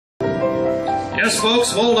Yes,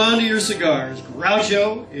 folks, hold on to your cigars.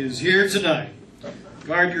 Groucho is here tonight.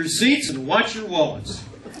 Guard your seats and watch your wallets.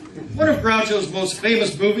 One of Groucho's most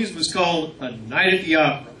famous movies was called A Night at the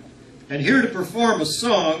Opera. And here to perform a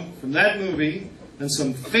song from that movie and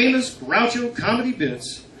some famous Groucho comedy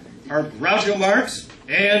bits are Groucho Marx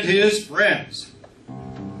and his friends.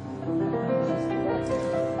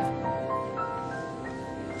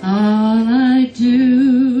 All I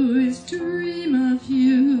do is dream of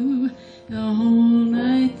you the whole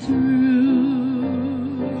night through.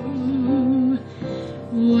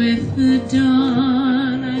 With the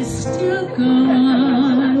dawn I still go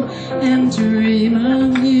on and dream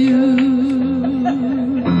of you.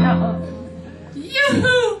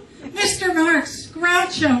 Yoo-hoo! Mr. Marx,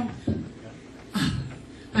 Groucho.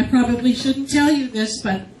 I probably shouldn't tell you this,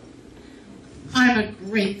 but I'm a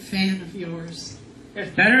great fan of yours.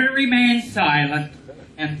 It's better to remain silent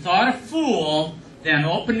and thought a fool than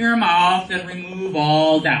open your mouth and remove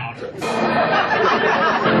all doubt.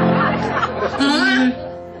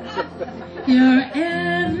 You're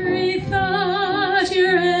every thought,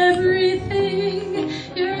 you're everything,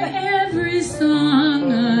 you're every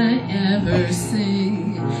song I ever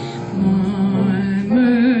sing.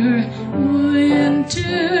 Warmer,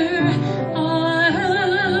 winter,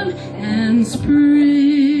 autumn, and spring.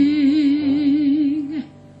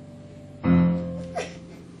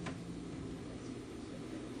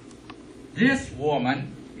 This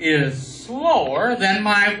woman is slower than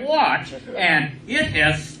my watch, and it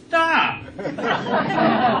has stopped. The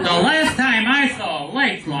last time I saw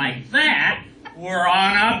legs like that were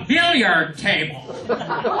on a billiard table.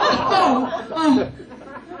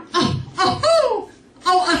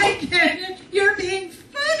 I get it. You're being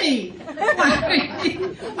funny.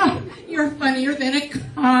 You're funnier than a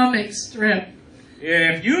comic strip.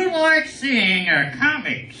 If you like seeing a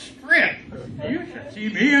comic strip, you should see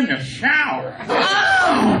me in the shower.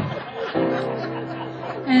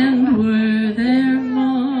 And were there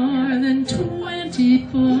more than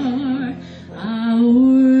 24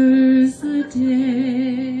 hours a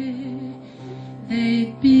day,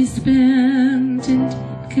 they'd be spent in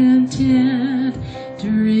deep content,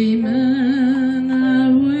 dreaming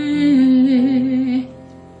away.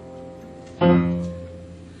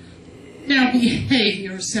 Now behave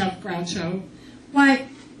yourself, Groucho. Why,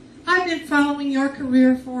 I've been following your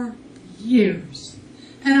career for years,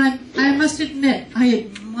 and I must admit, I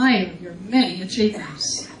admire your many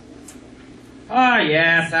achievements. Oh,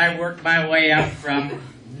 yes, I worked my way up from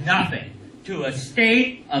nothing to a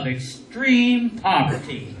state of extreme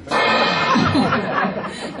poverty.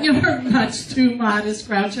 You're much too modest,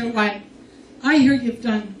 Groucho. Why, I hear you've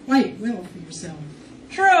done quite well for yourself.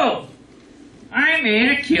 True. I made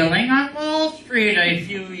a killing on Wall Street a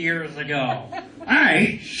few years ago.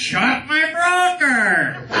 I shot my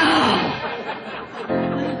broker.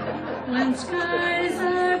 When skies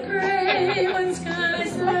are gray, when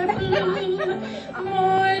skies are blue,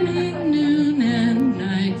 morning, noon, and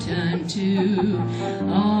nighttime too,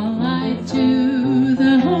 all I do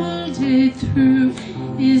the whole day through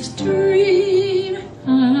is dream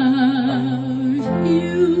of you.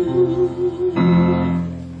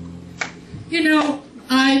 You know,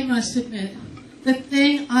 I must admit, the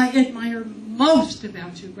thing I admire most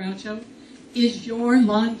about you, Groucho, is your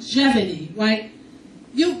longevity. Why,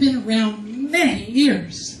 you've been around many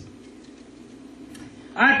years.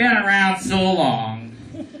 I've been around so long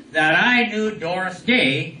that I knew Doris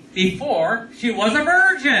Day before she was a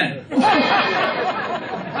virgin.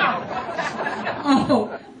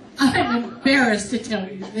 Oh, I'm embarrassed to tell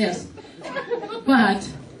you this, but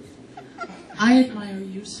I admire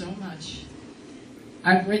you so much.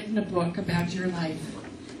 I've written a book about your life,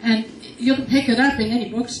 and you can pick it up in any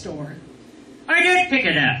bookstore. I did pick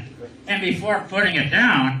it up, and before putting it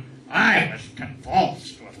down, I was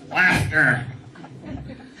convulsed with laughter.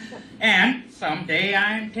 And someday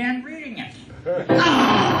I intend reading it.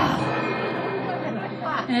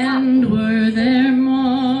 And were there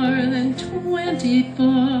more than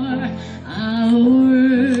 24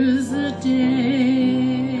 hours a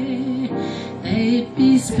day, they'd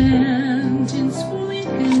be spent in sweet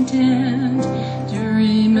content,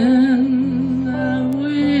 dreaming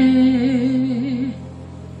away.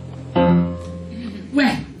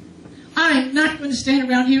 Well, I'm not going to stand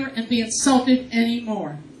around here and be insulted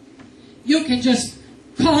anymore. You can just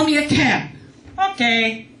call me a cab.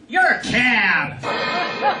 Okay, you're a cab.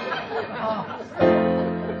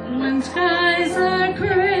 When skies are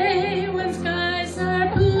gray